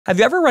Have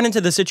you ever run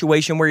into the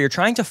situation where you're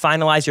trying to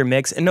finalize your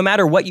mix and no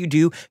matter what you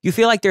do, you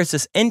feel like there's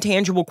this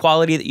intangible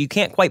quality that you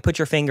can't quite put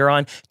your finger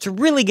on to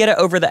really get it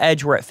over the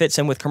edge where it fits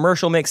in with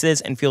commercial mixes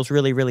and feels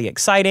really, really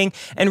exciting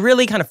and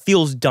really kind of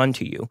feels done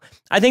to you?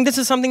 I think this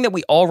is something that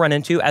we all run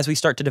into as we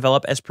start to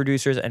develop as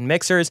producers and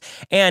mixers,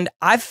 and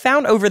I've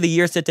found over the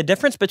years that the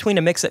difference between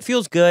a mix that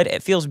feels good,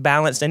 it feels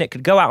balanced, and it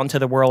could go out into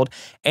the world,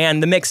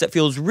 and the mix that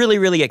feels really,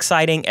 really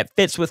exciting, it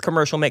fits with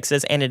commercial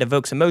mixes, and it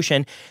evokes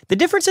emotion, the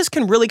differences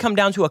can really come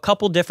down to a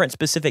couple different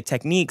specific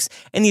techniques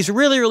and these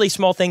really, really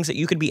small things that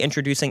you could be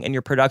introducing in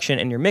your production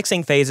and your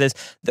mixing phases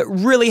that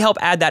really help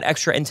add that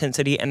extra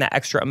intensity and that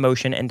extra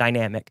emotion and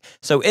dynamic.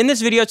 So in this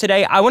video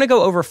today, I want to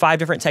go over 5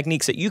 different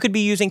techniques that you could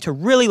be using to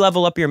really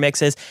level up your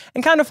mixes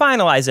and kind of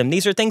finalize them.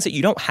 These are things that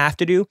you don't have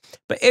to do,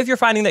 but if you're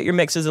finding that your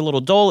mix is a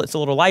little dull, it's a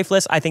little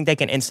lifeless, I think they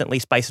can instantly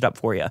spice it up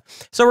for you.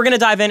 So we're going to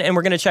dive in and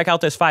we're going to check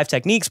out those 5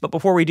 techniques, but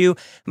before we do,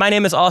 my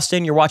name is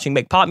Austin, you're watching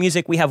Make Pop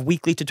Music. We have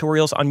weekly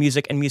tutorials on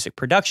music and music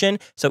production,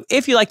 so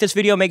if you like this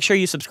video, make sure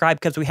you subscribe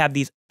because we have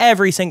these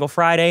every single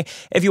Friday.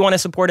 If you want to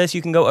support us,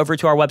 you can go over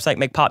to our website,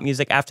 Make Pop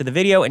Music, after the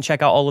video and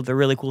check out all of the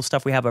really cool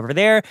stuff we have over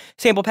there.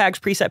 Sample packs,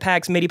 preset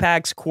packs, MIDI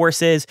packs,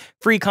 courses,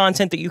 free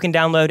content that you can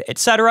download,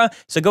 etc.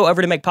 So go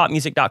over to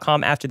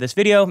makepopmusic.com after this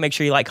video. Make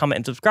sure you like, comment,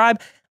 and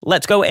subscribe.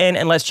 Let's go in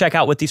and let's check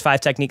out what these 5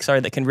 techniques are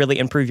that can really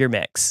improve your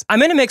mix.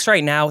 I'm in a mix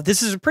right now.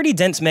 This is a pretty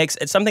dense mix.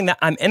 It's something that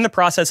I'm in the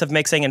process of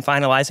mixing and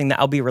finalizing that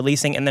I'll be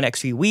releasing in the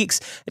next few weeks.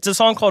 It's a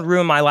song called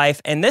Ruin My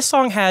Life, and this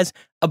song has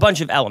a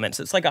bunch of elements.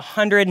 It's like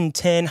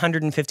 110,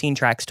 115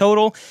 tracks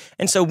total.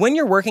 And so when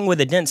you're working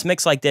with a dense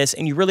mix like this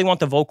and you really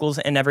want the vocals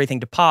and everything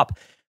to pop,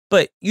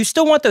 but you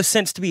still want those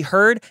synths to be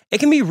heard, it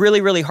can be really,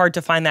 really hard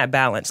to find that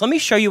balance. Let me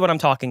show you what I'm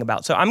talking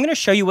about. So I'm going to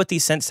show you what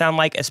these synths sound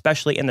like,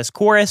 especially in this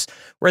chorus,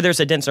 where there's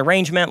a dense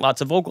arrangement,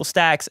 lots of vocal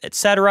stacks,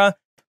 etc.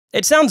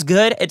 It sounds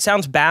good. It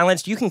sounds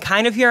balanced. You can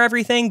kind of hear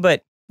everything,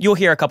 but you'll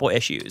hear a couple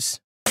issues.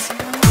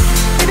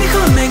 Baby,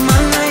 come make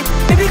my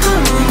life. Baby,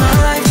 come ruin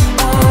my life.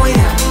 Oh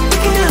yeah, we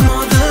can dim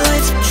all the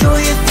lights, show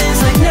you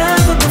things like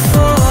never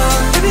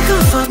before. Baby,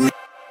 come fuck me.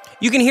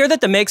 You can hear that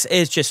the mix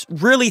is just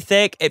really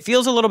thick. It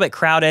feels a little bit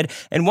crowded.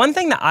 And one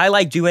thing that I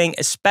like doing,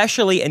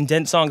 especially in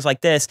dense songs like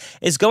this,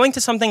 is going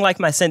to something like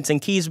my synths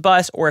and keys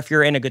bus, or if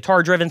you're in a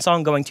guitar-driven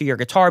song, going to your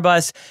guitar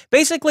bus,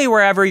 basically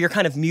wherever your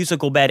kind of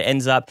musical bed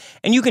ends up.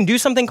 And you can do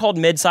something called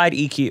mid-side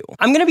EQ.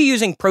 I'm going to be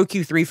using Pro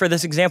Q3 for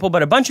this example,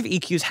 but a bunch of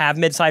EQs have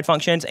mid-side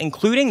functions,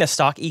 including the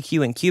stock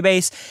EQ in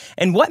Cubase.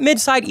 And what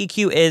mid-side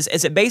EQ is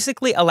it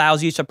basically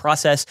allows you to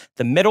process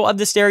the middle of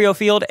the stereo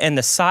field and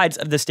the sides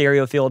of the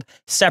stereo field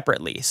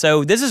separately. So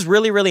this is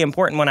really, really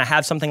important when I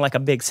have something like a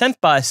big synth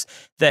bus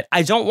that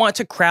I don't want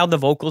to crowd the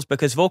vocals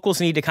because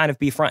vocals need to kind of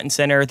be front and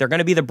center. They're going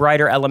to be the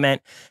brighter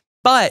element,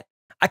 but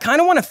I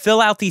kind of want to fill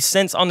out these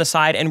synths on the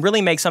side and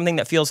really make something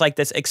that feels like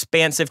this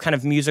expansive kind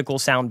of musical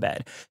sound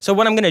bed. So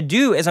what I'm going to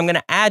do is I'm going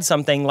to add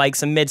something like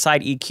some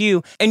mid-side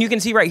EQ, and you can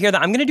see right here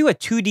that I'm going to do a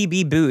 2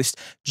 dB boost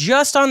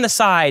just on the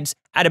sides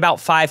at about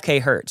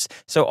 5K hertz.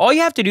 So all you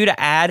have to do to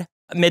add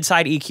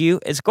mid-side EQ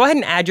is go ahead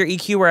and add your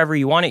EQ wherever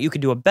you want it. You could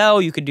do a bell,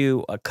 you could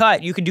do a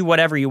cut, you could do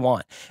whatever you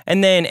want.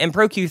 And then in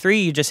Pro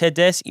Q3, you just hit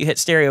this, you hit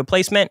stereo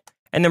placement,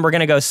 and then we're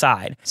going to go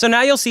side. So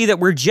now you'll see that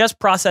we're just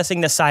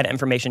processing the side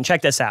information.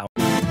 Check this out.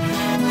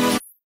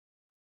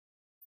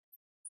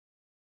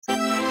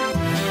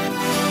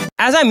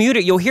 As I mute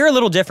it, you'll hear a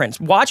little difference.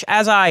 Watch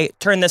as I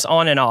turn this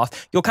on and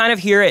off. You'll kind of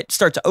hear it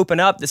start to open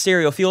up. The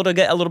stereo field will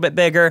get a little bit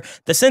bigger.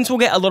 The synths will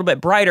get a little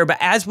bit brighter, but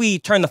as we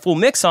turn the full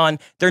mix on,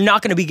 they're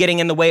not going to be getting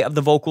in the way of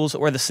the vocals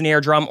or the snare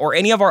drum or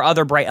any of our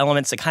other bright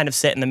elements that kind of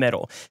sit in the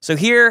middle. So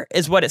here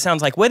is what it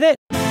sounds like with it.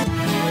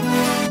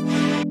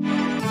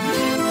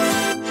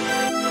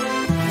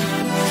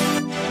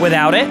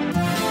 Without it.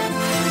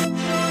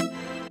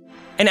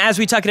 And as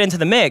we tuck it into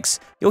the mix,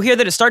 you'll hear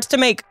that it starts to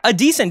make a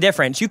decent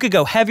difference. You could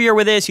go heavier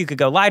with this, you could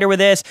go lighter with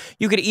this,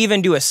 you could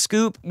even do a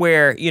scoop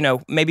where, you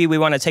know, maybe we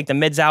want to take the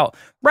mids out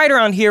right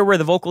around here where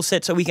the vocals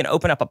sit so we can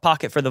open up a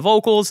pocket for the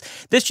vocals.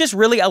 This just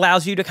really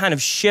allows you to kind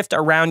of shift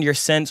around your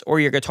synths or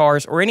your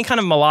guitars or any kind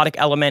of melodic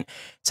element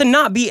to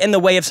not be in the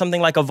way of something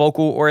like a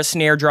vocal or a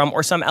snare drum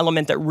or some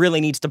element that really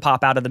needs to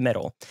pop out of the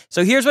middle.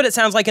 So here's what it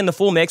sounds like in the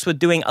full mix with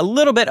doing a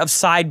little bit of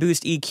side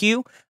boost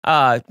EQ,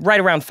 right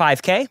around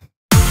 5K.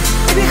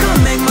 Baby,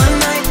 come make my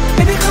night.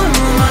 Baby, come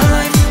ruin my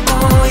life.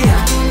 Oh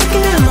yeah, we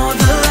can dim all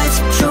the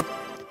lights, show.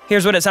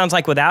 Here's what it sounds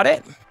like without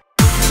it.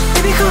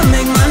 Baby, come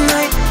make my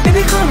night.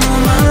 Baby, come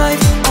ruin my life.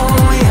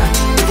 Oh yeah,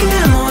 we can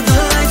dim all the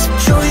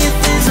lights, show you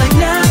things like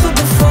never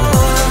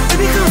before.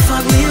 Baby, come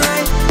fuck me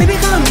right. Baby,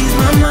 come ease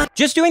my mind.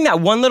 Just doing that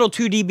one little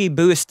 2 dB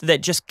boost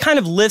that just kind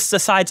of lifts the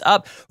sides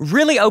up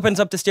really opens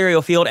up the stereo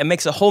field and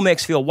makes the whole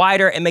mix feel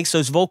wider. It makes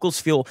those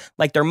vocals feel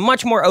like they're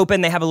much more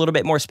open. They have a little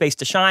bit more space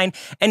to shine,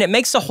 and it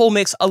makes the whole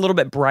mix a little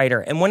bit brighter.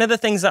 And one of the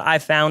things that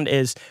I've found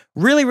is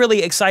really,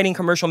 really exciting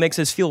commercial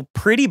mixes feel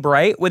pretty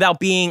bright without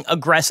being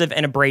aggressive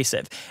and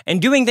abrasive.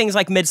 And doing things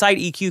like mid-side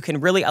EQ can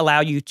really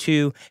allow you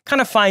to kind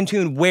of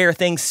fine-tune where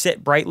things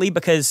sit brightly,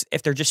 because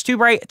if they're just too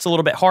bright, it's a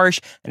little bit harsh,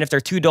 and if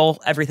they're too dull,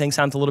 everything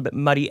sounds a little bit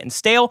muddy and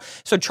stale.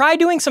 So try try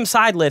doing some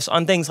side lifts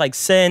on things like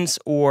synths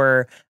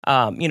or,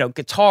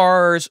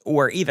 guitars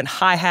or even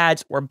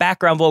hi-hats or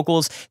background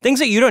vocals, things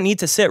that you don't need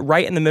to sit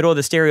right in the middle of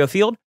the stereo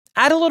field.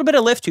 Add a little bit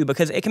of lift to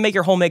because it can make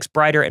your whole mix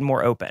brighter and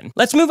more open.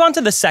 Let's move on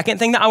to the second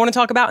thing that I want to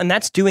talk about, and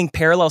that's doing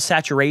parallel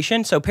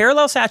saturation. So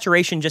parallel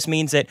saturation just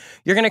means that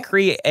you're going to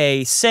create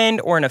a send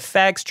or an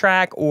effects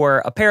track or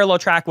a parallel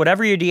track,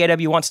 whatever your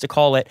DAW wants to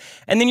call it,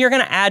 and then you're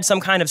going to add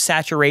some kind of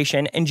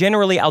saturation, and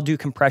generally I'll do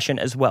compression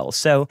as well.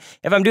 So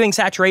if I'm doing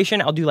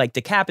saturation, I'll do like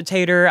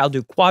Decapitator, I'll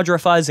do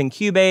Quadrafuzz in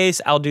Cubase,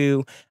 I'll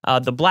do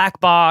the Black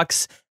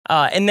Box,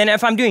 and then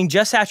if I'm doing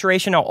just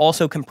saturation, I'll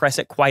also compress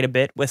it quite a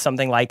bit with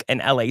something like an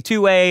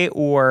LA2A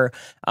or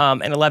an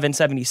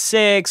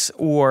 1176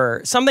 or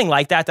something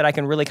like that I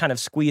can really kind of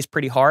squeeze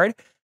pretty hard.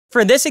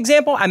 For this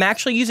example, I'm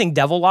actually using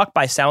Devil Lock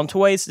by Sound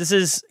Toys. This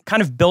is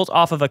kind of built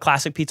off of a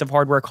classic piece of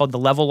hardware called the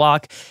Level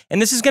Lock, and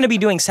this is going to be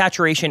doing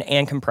saturation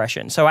and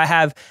compression. So I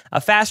have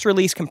a fast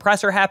release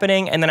compressor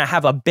happening, and then I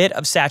have a bit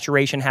of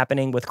saturation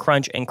happening with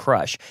crunch and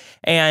crush.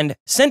 And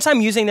since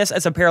I'm using this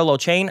as a parallel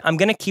chain, I'm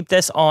going to keep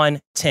this on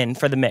 10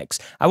 for the mix.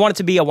 I want it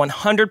to be a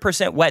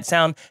 100% wet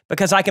sound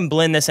because I can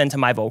blend this into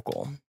my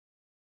vocal.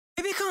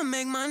 Baby, come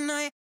make my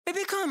night.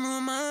 Baby, come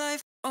ruin my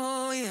life.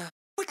 Oh, yeah.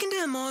 We can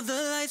dim all the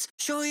lights,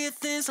 show you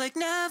things like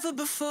never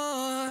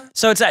before.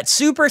 So it's that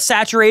super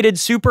saturated,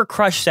 super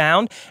crushed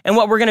sound, and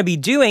what we're going to be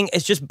doing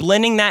is just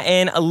blending that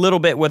in a little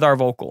bit with our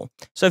vocal.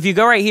 So if you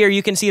go right here,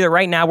 you can see that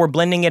right now we're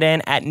blending it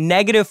in at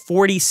negative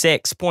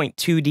 46.2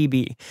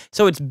 dB.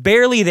 So it's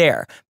barely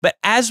there, but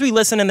as we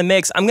listen in the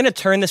mix, I'm going to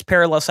turn this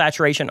parallel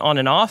saturation on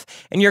and off,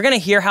 and you're going to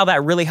hear how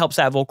that really helps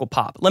that vocal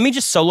pop. Let me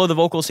just solo the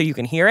vocal so you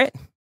can hear it.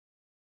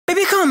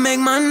 Baby, come make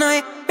my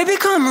night. Baby,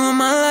 come ruin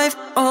my life.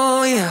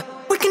 Oh, yeah.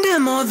 We can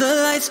dim all the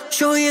lights,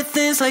 show you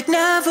things like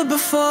never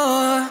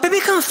before.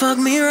 Baby, come fuck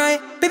me right.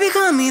 Baby,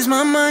 come ease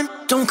my mind.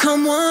 Don't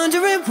come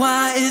wondering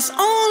why it's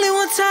only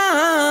one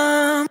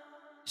time.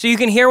 So you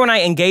can hear when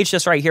I engage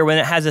this right here, when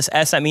it has this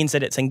S, that means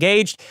that it's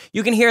engaged.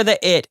 You can hear that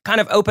it kind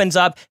of opens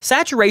up.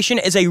 Saturation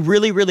is a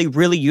really, really,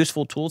 really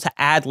useful tool to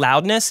add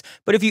loudness.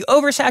 But if you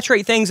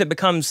oversaturate things, it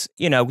becomes,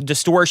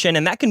 distortion,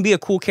 and that can be a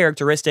cool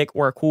characteristic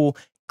or a cool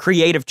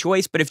creative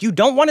choice. But if you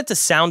don't want it to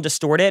sound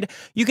distorted,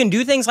 you can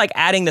do things like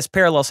adding this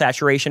parallel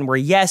saturation where,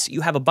 yes, you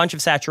have a bunch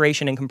of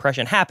saturation and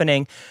compression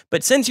happening,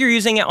 but since you're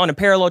using it on a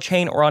parallel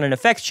chain or on an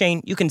effects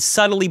chain, you can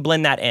subtly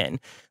blend that in.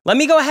 Let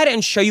me go ahead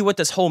and show you what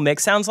this whole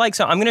mix sounds like.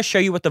 So I'm going to show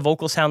you what the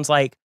vocal sounds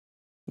like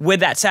with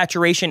that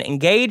saturation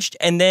engaged,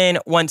 and then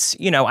once,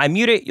 I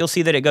mute it, you'll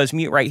see that it goes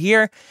mute right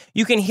here.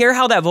 You can hear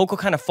how that vocal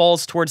kind of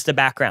falls towards the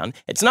background.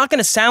 It's not going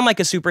to sound like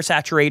a super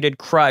saturated,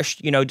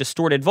 crushed,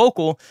 distorted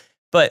vocal,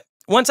 but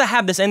once I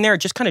have this in there, it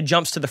just kind of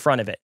jumps to the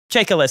front of it.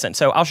 Take a listen.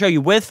 So I'll show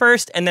you with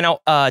first, and then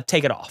I'll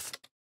take it off.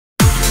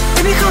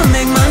 Baby, come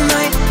make my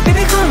night.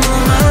 Baby, come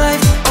ruin my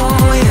life.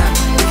 Oh,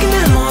 yeah. We can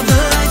dim all the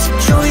lights,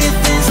 show you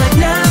things like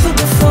never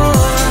before.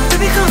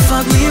 Baby, come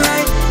fuck me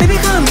right. Baby,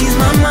 come ease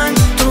my mind.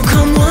 Don't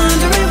come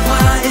wondering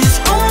why it's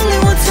only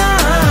one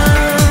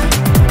time.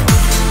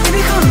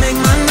 Baby, come make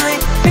my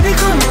night. Baby,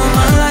 come ruin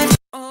my life.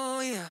 Oh,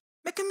 yeah.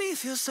 Making me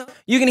feel so.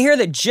 You can hear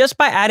that just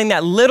by adding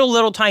that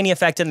little tiny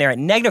effect in there at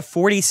negative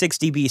 46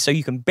 dB, so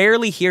you can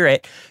barely hear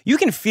it, you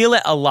can feel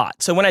it a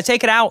lot. So when I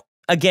take it out,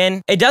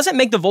 again, it doesn't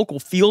make the vocal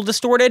feel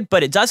distorted,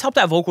 but it does help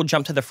that vocal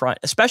jump to the front,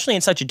 especially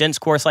in such a dense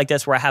chorus like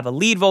this where I have a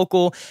lead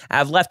vocal, I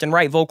have left and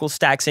right vocal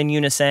stacks in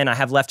unison, I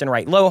have left and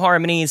right low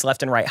harmonies,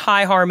 left and right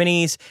high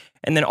harmonies,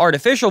 and then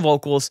artificial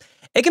vocals.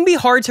 It can be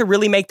hard to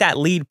really make that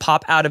lead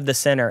pop out of the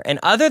center. And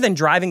other than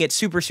driving it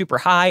super, super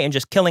high and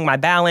just killing my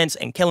balance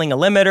and killing a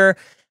limiter,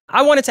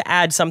 I wanted to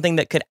add something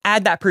that could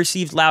add that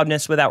perceived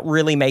loudness without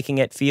really making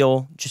it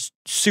feel just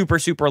super,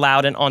 super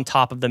loud and on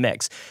top of the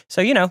mix.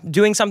 So,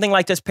 doing something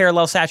like this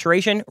parallel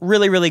saturation,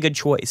 really, really good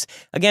choice.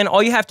 Again,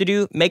 all you have to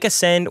do, make a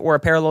send or a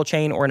parallel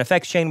chain or an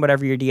effects chain,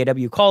 whatever your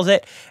DAW calls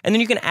it, and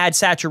then you can add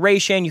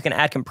saturation, you can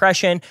add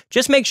compression.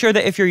 Just make sure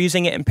that if you're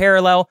using it in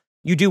parallel,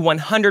 you do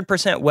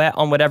 100% wet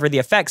on whatever the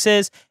effects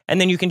is,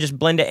 and then you can just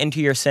blend it into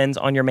your sends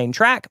on your main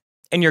track,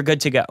 and you're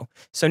good to go.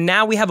 So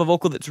now we have a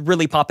vocal that's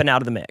really popping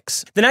out of the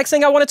mix. The next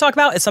thing I want to talk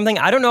about is something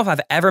I don't know if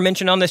I've ever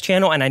mentioned on this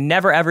channel, and I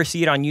never ever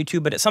see it on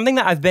YouTube, but it's something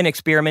that I've been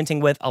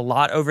experimenting with a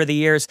lot over the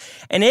years,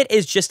 and it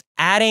is just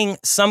adding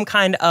some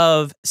kind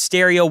of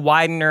stereo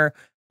widener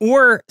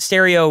or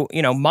stereo,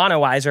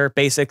 monoizer,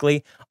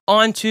 basically,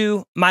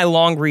 onto my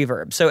long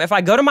reverb. So if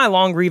I go to my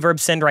long reverb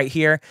send right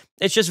here,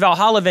 it's just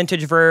Valhalla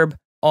Vintage Verb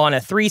on a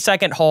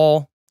 3-second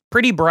hall,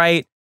 pretty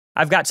bright.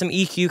 I've got some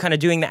EQ kind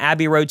of doing the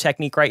Abbey Road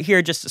technique right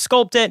here just to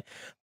sculpt it.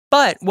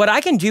 But what I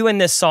can do in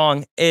this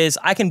song is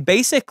I can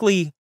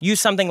basically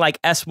use something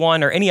like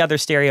S1 or any other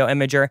stereo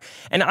imager,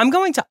 and I'm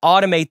going to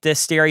automate this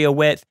stereo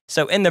width.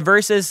 So in the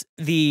verses,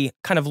 the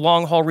kind of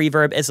long haul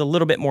reverb is a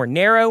little bit more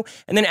narrow.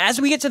 And then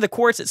as we get to the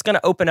chorus, it's going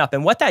to open up.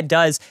 And what that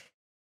does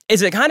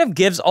is it kind of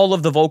gives all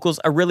of the vocals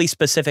a really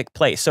specific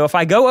place. So if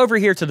I go over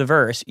here to the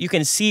verse, you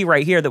can see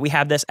right here that we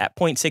have this at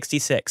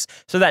 0.66.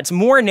 So that's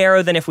more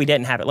narrow than if we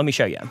didn't have it. Let me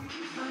show you.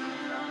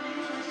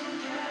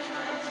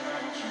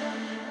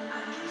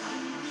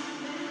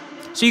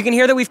 So you can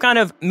hear that we've kind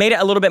of made it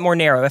a little bit more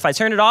narrow. If I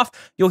turn it off,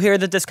 you'll hear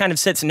that this kind of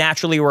sits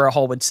naturally where a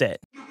hole would sit.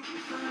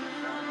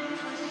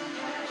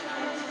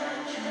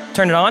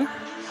 Turn it on.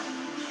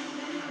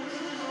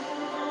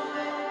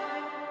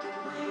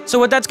 So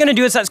what that's gonna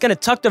do is that's gonna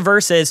tuck the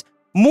verses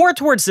more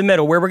towards the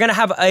middle, where we're gonna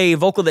have a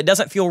vocal that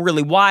doesn't feel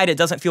really wide, it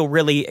doesn't feel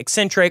really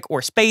eccentric or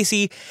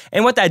spacey.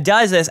 And what that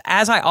does is,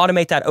 as I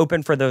automate that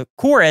open for the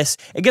chorus,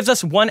 it gives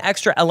us one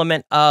extra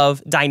element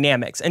of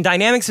dynamics. And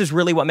dynamics is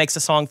really what makes the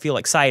song feel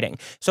exciting.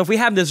 So if we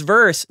have this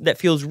verse that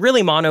feels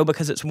really mono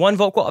because it's one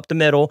vocal up the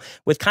middle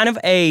with kind of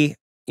a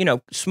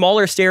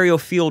smaller stereo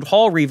field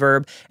hall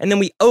reverb, and then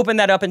we open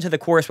that up into the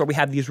chorus where we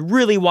have these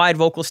really wide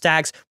vocal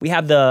stacks, we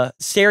have the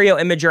stereo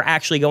imager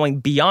actually going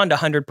beyond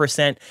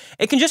 100%,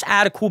 it can just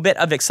add a cool bit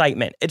of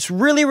excitement. It's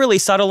really, really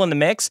subtle in the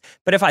mix,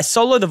 but if I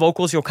solo the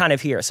vocals, you'll kind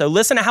of hear. So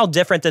listen to how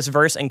different this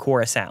verse and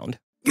chorus sound.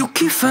 You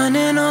keep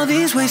finding all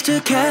these ways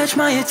to catch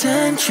my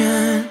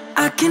attention.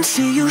 I can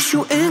see you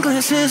shooting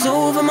glances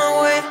over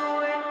my way.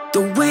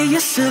 The way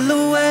your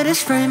silhouette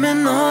is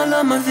framing all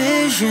of my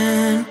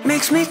vision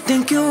makes me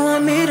think you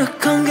want me to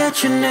come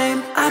get your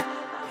name.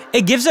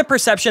 It gives a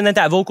perception that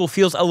that vocal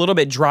feels a little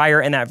bit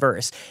drier in that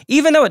verse.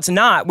 Even though it's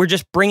not, we're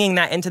just bringing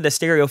that into the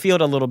stereo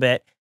field a little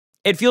bit.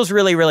 It feels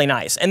really, really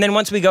nice. And then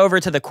once we go over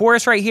to the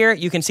chorus right here,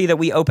 you can see that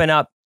we open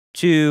up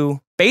to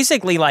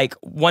basically like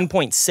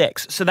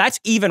 1.6. So that's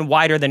even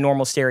wider than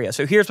normal stereo.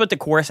 So here's what the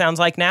chorus sounds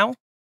like now.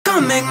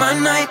 Come make my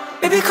night,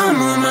 baby, come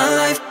ruin my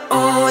life,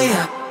 oh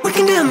yeah. We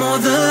can dim all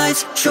the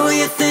lights, show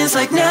you things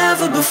like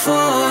never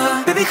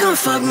before. Baby, come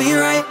fuck me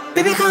right,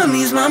 baby, come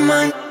ease my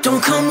mind.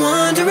 Don't come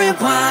wondering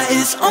why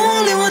it's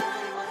only one.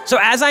 So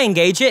as I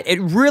engage it,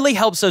 it really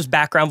helps those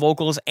background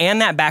vocals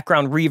and that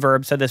background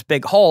reverb, so this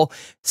big hole,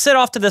 sit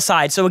off to the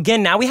side. So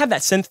again, now we have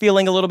that synth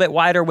feeling a little bit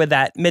wider with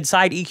that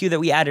mid-side EQ that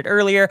we added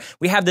earlier.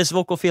 We have this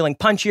vocal feeling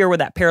punchier with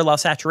that parallel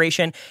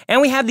saturation, and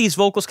we have these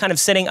vocals kind of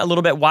sitting a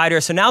little bit wider,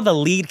 so now the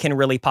lead can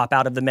really pop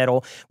out of the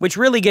middle, which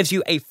really gives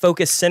you a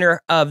focused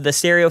center of the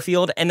stereo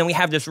field, and then we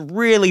have this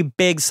really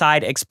big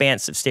side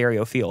expansive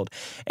stereo field.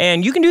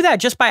 And you can do that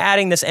just by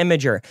adding this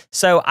imager.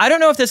 So I don't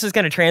know if this is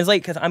going to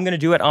translate because I'm going to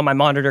do it on my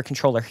monitor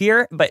controller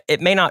here, but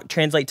it may not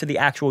translate to the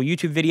actual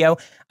YouTube video.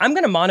 I'm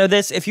going to mono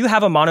this. If you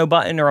have a mono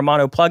button or a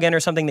mono plugin or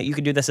something that you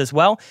could do this as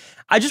well,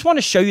 I just want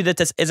to show you that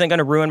this isn't going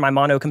to ruin my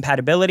mono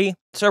compatibility.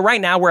 So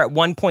right now we're at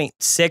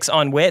 1.6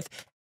 on width.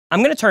 I'm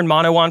going to turn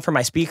mono on for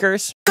my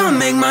speakers. Come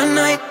make my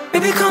night,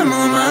 baby, come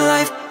ruin my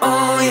life,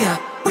 oh yeah.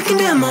 We can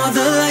dim all the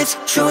lights,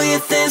 show you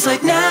things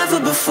like never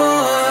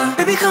before.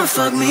 Baby, come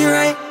fuck me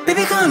right,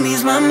 baby, come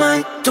ease my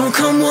mind. Don't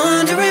come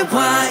wondering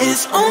why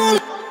it's only.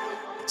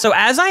 So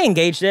as I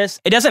engage this,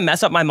 it doesn't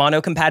mess up my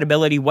mono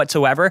compatibility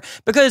whatsoever,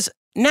 because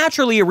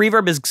naturally a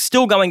reverb is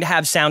still going to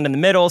have sound in the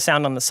middle,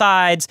 sound on the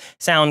sides,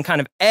 sound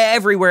kind of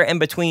everywhere in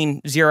between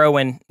 0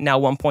 and now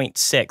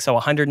 1.6, so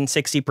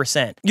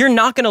 160%. You're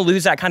not going to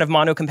lose that kind of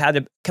mono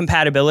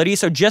compatibility,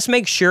 so just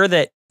make sure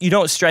that you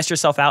don't stress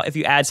yourself out if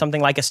you add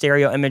something like a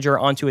stereo imager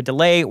onto a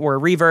delay or a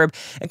reverb.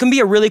 It can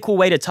be a really cool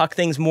way to tuck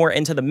things more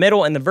into the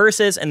middle in the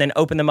verses and then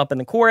open them up in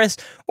the chorus.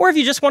 Or if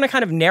you just want to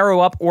kind of narrow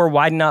up or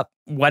widen up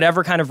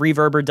whatever kind of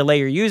reverb or delay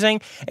you're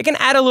using, it can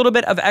add a little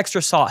bit of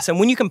extra sauce. And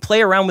when you can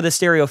play around with a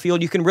stereo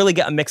field, you can really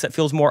get a mix that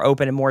feels more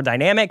open and more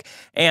dynamic.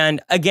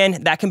 And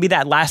again, that can be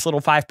that last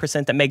little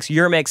 5% that makes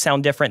your mix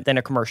sound different than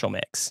a commercial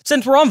mix.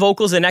 Since we're on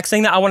vocals, the next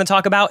thing that I want to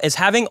talk about is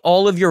having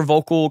all of your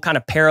vocal kind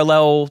of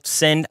parallel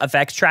send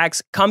effects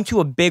tracks come to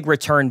a big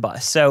return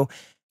bus. So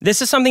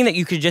this is something that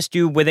you could just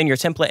do within your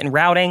template and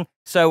routing.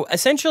 So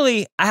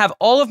essentially, I have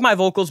all of my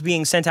vocals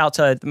being sent out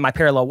to my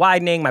parallel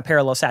widening, my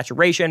parallel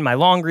saturation, my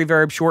long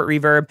reverb, short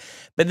reverb,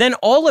 but then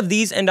all of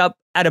these end up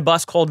at a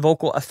bus called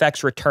vocal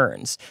effects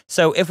returns.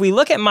 So if we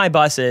look at my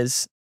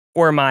buses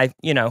or my,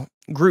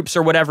 groups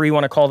or whatever you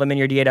want to call them in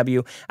your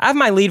DAW, I have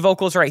my lead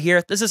vocals right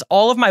here. This is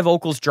all of my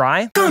vocals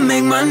dry. Come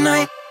make my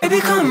night, baby,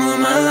 come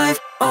ruin my life,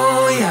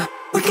 oh yeah.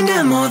 We can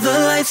dim all the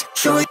lights,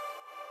 show you.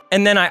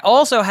 And then I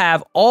also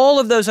have all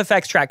of those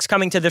effects tracks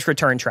coming to this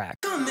return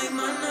track. Come make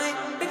my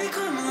night, baby,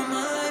 come ruin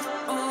my life,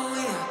 oh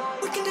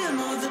yeah. We can dim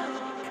all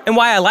the. And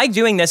why I like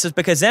doing this is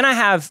because then I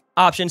have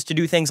options to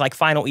do things like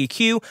final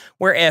EQ,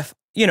 where if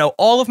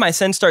all of my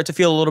synths start to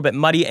feel a little bit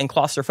muddy and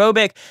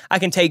claustrophobic, I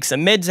can take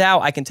some mids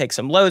out, I can take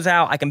some lows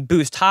out, I can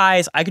boost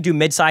highs, I could do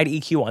mid-side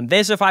EQ on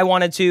this if I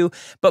wanted to.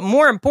 But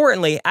more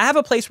importantly, I have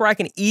a place where I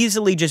can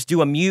easily just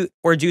do a mute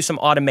or do some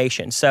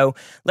automation. So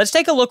let's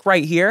take a look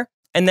right here.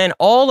 And then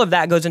all of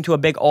that goes into a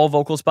big all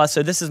vocals bus.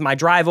 So this is my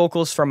dry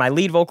vocals for my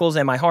lead vocals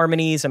and my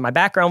harmonies and my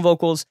background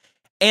vocals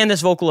and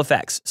this vocal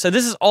effects. So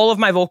this is all of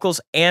my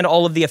vocals and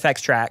all of the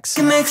effects tracks.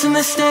 You make some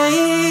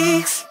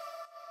mistakes.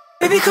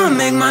 Baby, come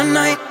make my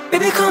night.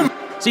 Baby, come.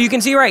 So you can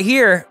see right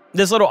here,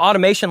 this little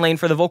automation lane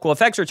for the vocal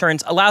effects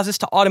returns allows us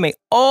to automate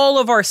all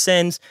of our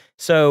sends.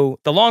 So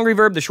the long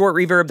reverb, the short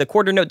reverb, the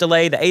quarter note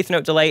delay, the eighth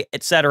note delay,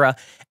 etc.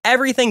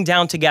 Everything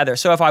down together.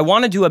 So if I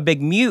want to do a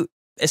big mute,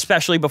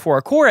 especially before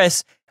a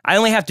chorus, I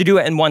only have to do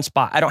it in one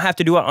spot. I don't have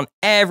to do it on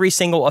every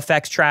single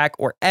effects track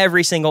or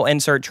every single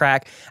insert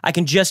track. I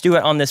can just do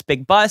it on this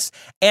big bus,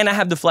 and I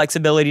have the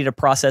flexibility to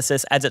process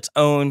this as its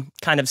own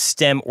kind of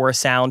stem or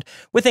sound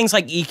with things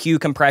like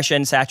EQ,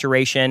 compression,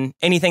 saturation,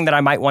 anything that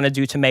I might want to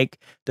do to make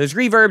those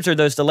reverbs or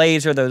those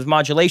delays or those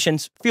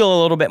modulations feel a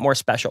little bit more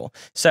special.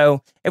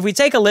 So if we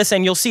take a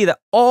listen, you'll see that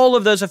all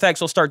of those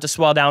effects will start to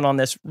swell down on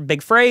this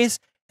big phrase,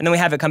 and then we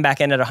have it come back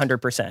in at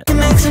 100%.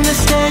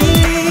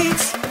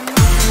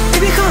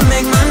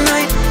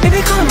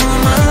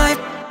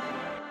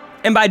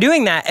 And by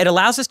doing that, it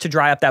allows us to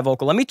dry up that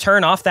vocal. Let me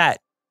turn off that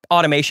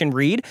automation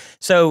read,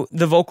 so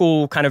the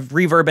vocal kind of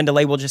reverb and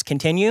delay will just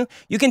continue.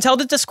 You can tell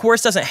that this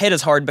chorus doesn't hit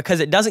as hard because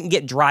it doesn't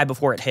get dry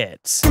before it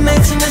hits.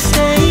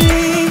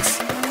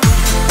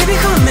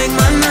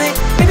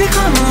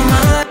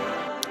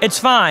 It's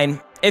fine.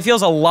 It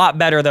feels a lot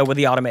better though with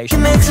the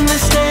automation.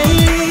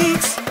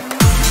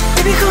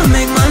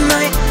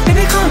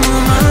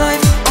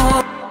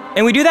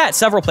 And we do that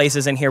several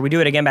places in here. We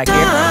do it again back here.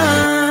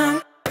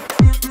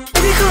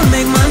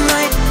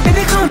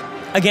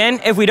 Again,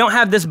 if we don't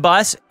have this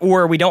bus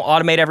or we don't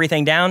automate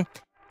everything down,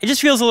 it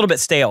just feels a little bit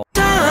stale.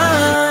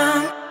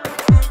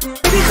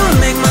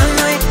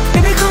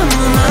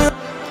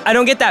 I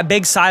don't get that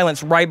big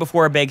silence right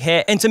before a big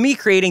hit. And to me,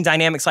 creating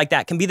dynamics like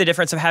that can be the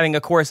difference of having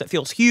a chorus that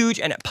feels huge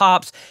and it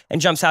pops and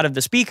jumps out of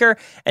the speaker,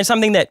 and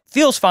something that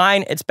feels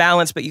fine, it's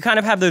balanced, but you kind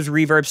of have those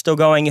reverbs still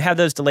going, you have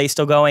those delays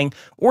still going,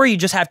 or you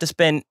just have to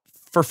spend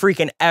for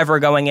freaking ever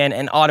going in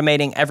and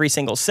automating every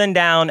single send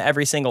down,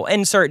 every single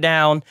insert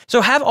down. So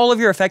have all of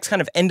your effects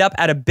kind of end up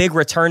at a big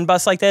return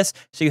bus like this,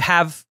 so you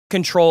have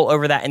control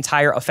over that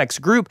entire effects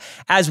group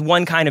as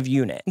one kind of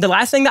unit. The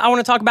last thing that I want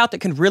to talk about that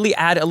can really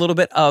add a little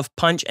bit of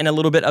punch and a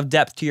little bit of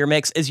depth to your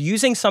mix is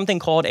using something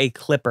called a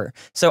clipper.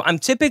 So I'm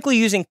typically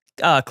using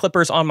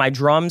clippers on my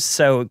drums,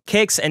 so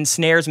kicks and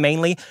snares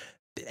mainly.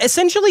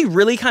 Essentially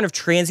really kind of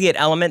transient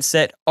elements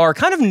that are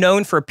kind of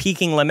known for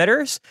peaking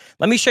limiters.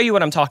 Let me show you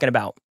what I'm talking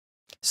about.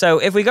 So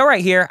if we go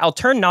right here, I'll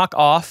turn knock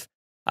off.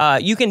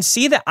 You can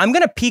see that I'm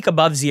going to peak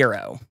above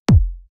 0.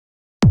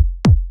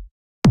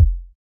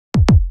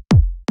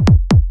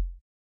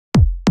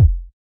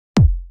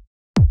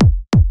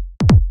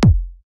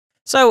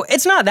 So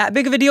it's not that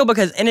big of a deal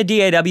because in a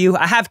DAW,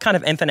 I have kind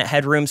of infinite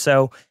headroom.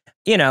 So,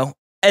 you know,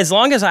 as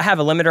long as I have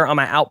a limiter on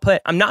my output,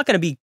 I'm not going to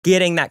be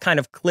getting that kind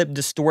of clip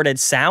distorted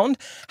sound.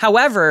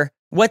 However,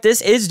 what this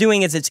is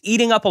doing is it's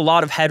eating up a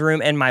lot of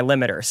headroom in my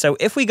limiter. So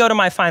if we go to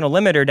my final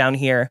limiter down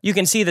here, you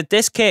can see that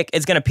this kick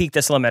is going to peak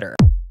this limiter.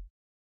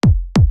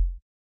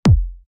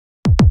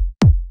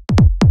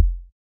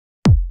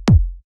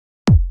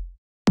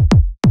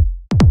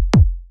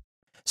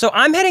 So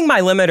I'm hitting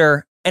my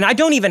limiter and I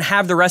don't even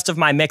have the rest of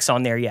my mix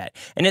on there yet,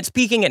 and it's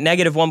peaking at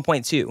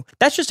 -1.2.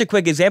 That's just a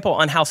quick example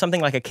on how something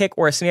like a kick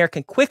or a snare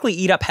can quickly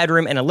eat up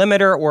headroom in a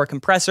limiter or a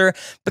compressor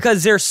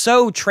because they're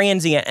so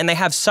transient and they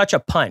have such a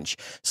punch.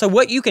 So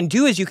what you can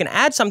do is you can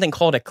add something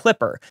called a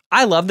clipper.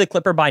 I love the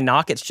clipper by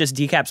Knock. It's just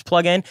Decap's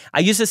plugin.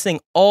 I use this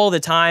thing all the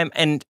time,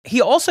 and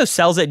he also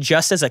sells it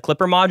just as a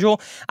clipper module.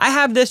 I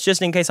have this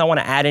just in case I want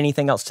to add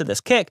anything else to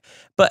this kick,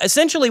 but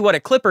essentially what a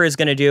clipper is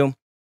going to do,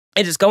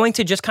 it is going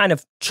to just kind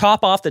of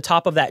chop off the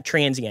top of that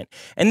transient.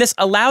 And this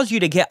allows you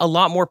to get a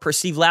lot more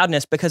perceived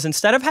loudness because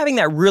instead of having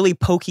that really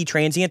pokey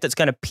transient that's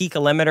going to peak a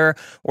limiter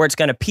or it's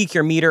going to peak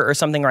your meter or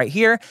something right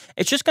here,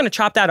 it's just going to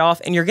chop that off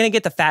and you're going to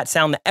get the fat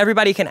sound that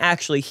everybody can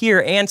actually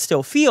hear and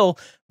still feel,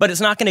 but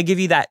it's not going to give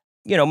you that,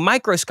 you know,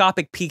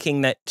 microscopic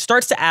peaking that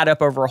starts to add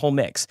up over a whole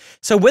mix.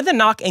 So with the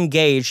knock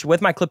engaged, with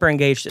my clipper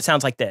engaged, it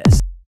sounds like this.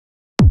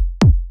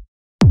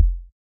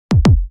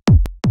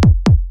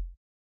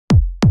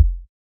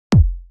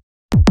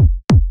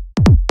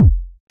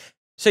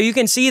 So you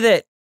can see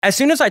that as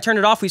soon as I turn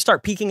it off, we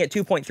start peaking at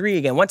 2.3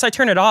 again. Once I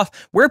turn it off,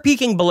 we're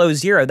peaking below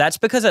 0. That's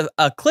because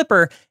a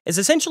clipper is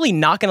essentially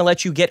not going to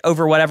let you get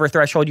over whatever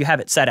threshold you have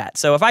it set at.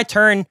 So if I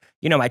turn,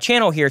 you know, my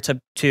channel here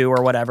to 2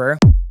 or whatever,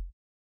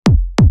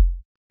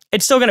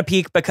 it's still going to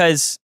peak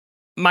because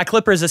my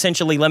clipper is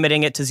essentially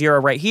limiting it to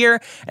 0 right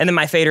here, and then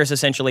my fader is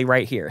essentially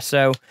right here.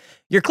 So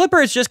your clipper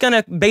is just going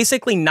to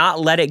basically not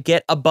let it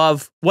get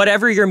above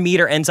whatever your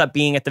meter ends up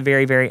being at the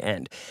very, very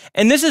end.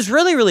 And this is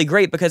really, really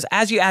great because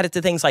as you add it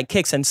to things like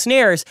kicks and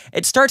snares,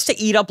 it starts to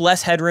eat up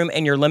less headroom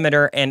in your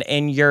limiter and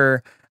in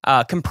your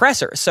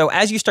compressor. So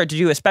as you start to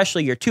do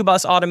especially your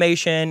 2-bus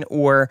automation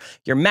or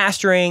your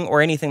mastering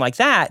or anything like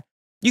that,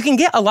 you can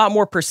get a lot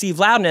more perceived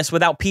loudness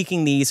without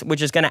peaking these,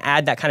 which is going to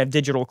add that kind of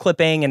digital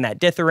clipping and that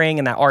dithering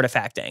and that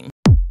artifacting.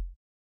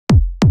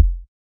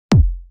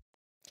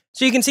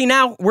 So you can see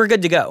now we're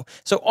good to go.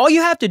 So all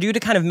you have to do to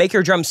kind of make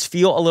your drums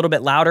feel a little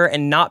bit louder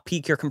and not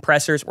peak your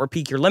compressors or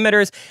peak your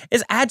limiters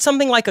is add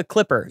something like a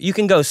clipper. You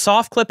can go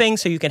soft clipping,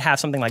 so you can have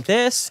something like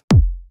this.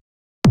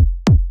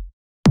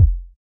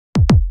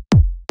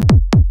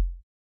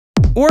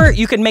 Or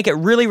you can make it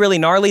really, really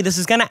gnarly. This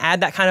is going to add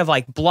that kind of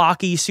like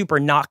blocky, super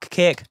knock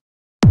kick.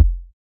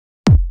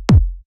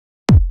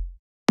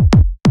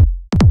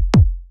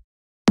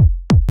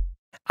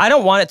 I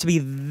don't want it to be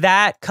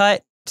that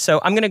cut, so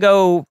I'm going to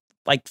go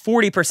like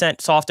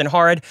 40% soft and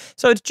hard.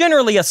 So it's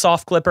generally a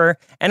soft clipper,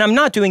 and I'm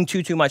not doing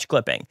too much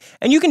clipping.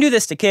 And you can do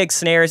this to kicks,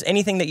 snares,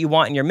 anything that you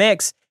want in your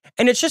mix.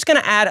 And it's just going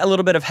to add a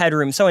little bit of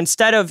headroom. So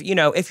instead of,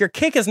 if your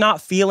kick is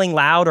not feeling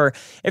loud, or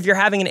if you're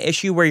having an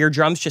issue where your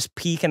drums just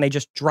peak and they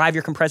just drive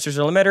your compressors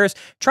or limiters,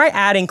 try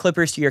adding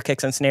clippers to your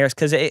kicks and snares,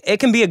 because it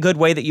can be a good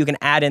way that you can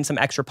add in some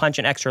extra punch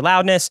and extra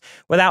loudness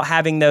without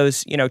having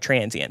those,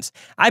 transients.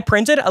 I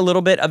printed a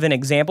little bit of an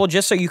example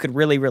just so you could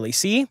really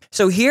see.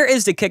 So here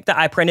is the kick that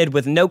I printed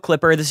with no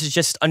clipper. This is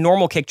just a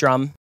normal kick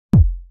drum.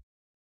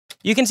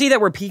 You can see that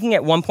we're peaking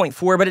at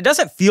 1.4, but it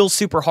doesn't feel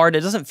super hard.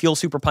 It doesn't feel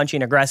super punchy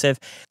and aggressive.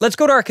 Let's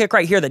go to our kick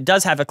right here that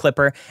does have a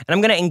clipper, and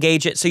I'm going to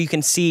engage it so you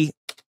can see.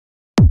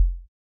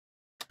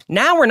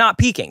 Now we're not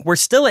peaking. We're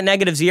still at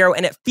 -0,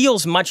 and it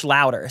feels much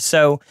louder.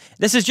 So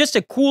this is just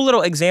a cool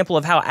little example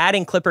of how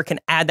adding clipper can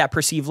add that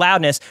perceived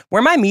loudness,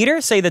 where my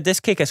meters say that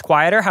this kick is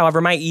quieter. However,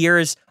 my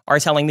ears are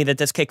telling me that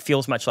this kick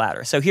feels much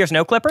louder. So here's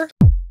no clipper,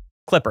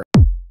 clipper.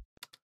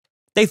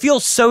 They feel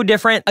so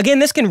different. Again,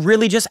 this can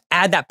really just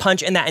add that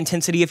punch and that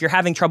intensity. If you're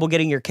having trouble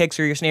getting your kicks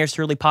or your snares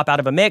to really pop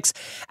out of a mix,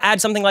 add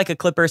something like a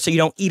clipper so you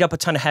don't eat up a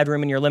ton of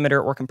headroom in your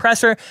limiter or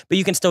compressor, but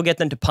you can still get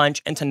them to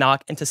punch and to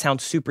knock and to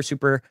sound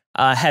super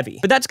heavy.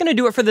 But that's gonna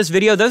do it for this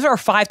video. Those are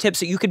 5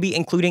 tips that you could be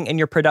including in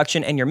your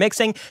production and your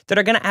mixing that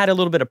are gonna add a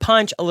little bit of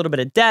punch, a little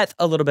bit of depth,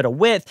 a little bit of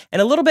width,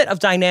 and a little bit of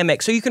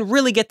dynamic, so you can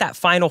really get that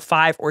final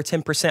 5 or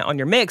 10% on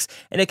your mix,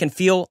 and it can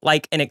feel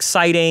like an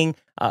exciting,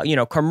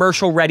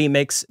 commercial ready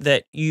mix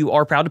that you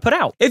are proud to put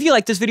out. If you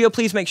like this video,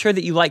 please make sure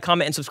that you like,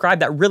 comment, and subscribe.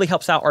 That really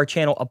helps out our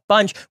channel a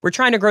bunch. We're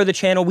trying to grow the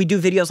channel. We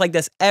do videos like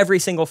this every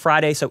single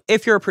Friday. So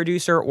if you're a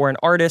producer or an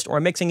artist or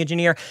a mixing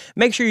engineer,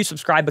 make sure you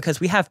subscribe, because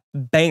we have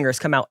bangers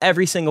come out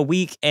every single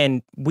week,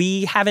 and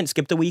we haven't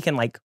skipped a week in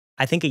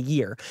I think a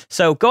year.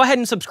 So go ahead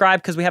and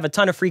subscribe, because we have a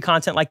ton of free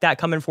content like that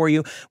coming for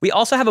you. We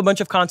also have a bunch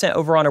of content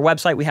over on our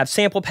website. We have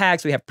sample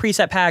packs, we have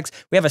preset packs,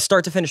 we have a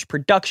start to finish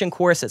production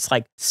course. It's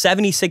like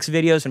 76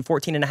 videos in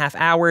 14.5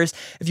 hours.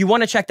 If you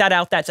want to check that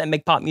out, that's at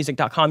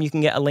makepopmusic.com. You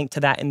can get a link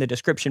to that in the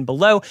description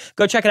below.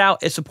 Go check it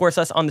out. It supports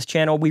us on this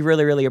channel. We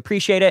really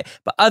appreciate it.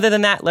 But other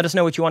than that, let us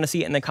know what you want to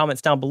see in the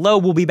comments down below.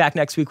 We'll be back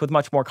next week with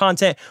much more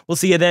content. We'll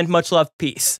see you then. Much love. Peace.